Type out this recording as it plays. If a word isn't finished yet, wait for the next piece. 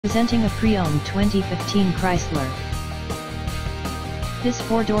Presenting a pre-owned 2015 Chrysler. This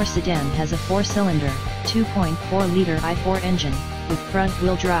four-door sedan has a four-cylinder, 2.4-liter i4 engine, with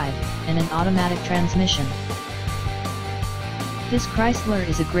front-wheel drive, and an automatic transmission. This Chrysler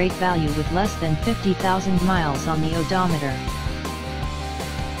is a great value with less than 50,000 miles on the odometer.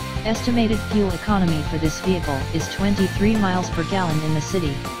 Estimated fuel economy for this vehicle is 23 miles per gallon in the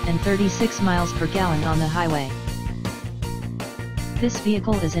city, and 36 miles per gallon on the highway. This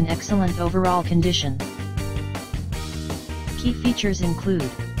vehicle is in excellent overall condition. Key features include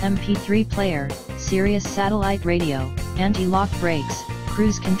MP3 player, Sirius satellite radio, anti-lock brakes,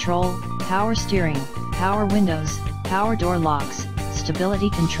 cruise control, power steering, power windows, power door locks,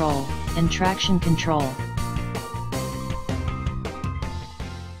 stability control, and traction control.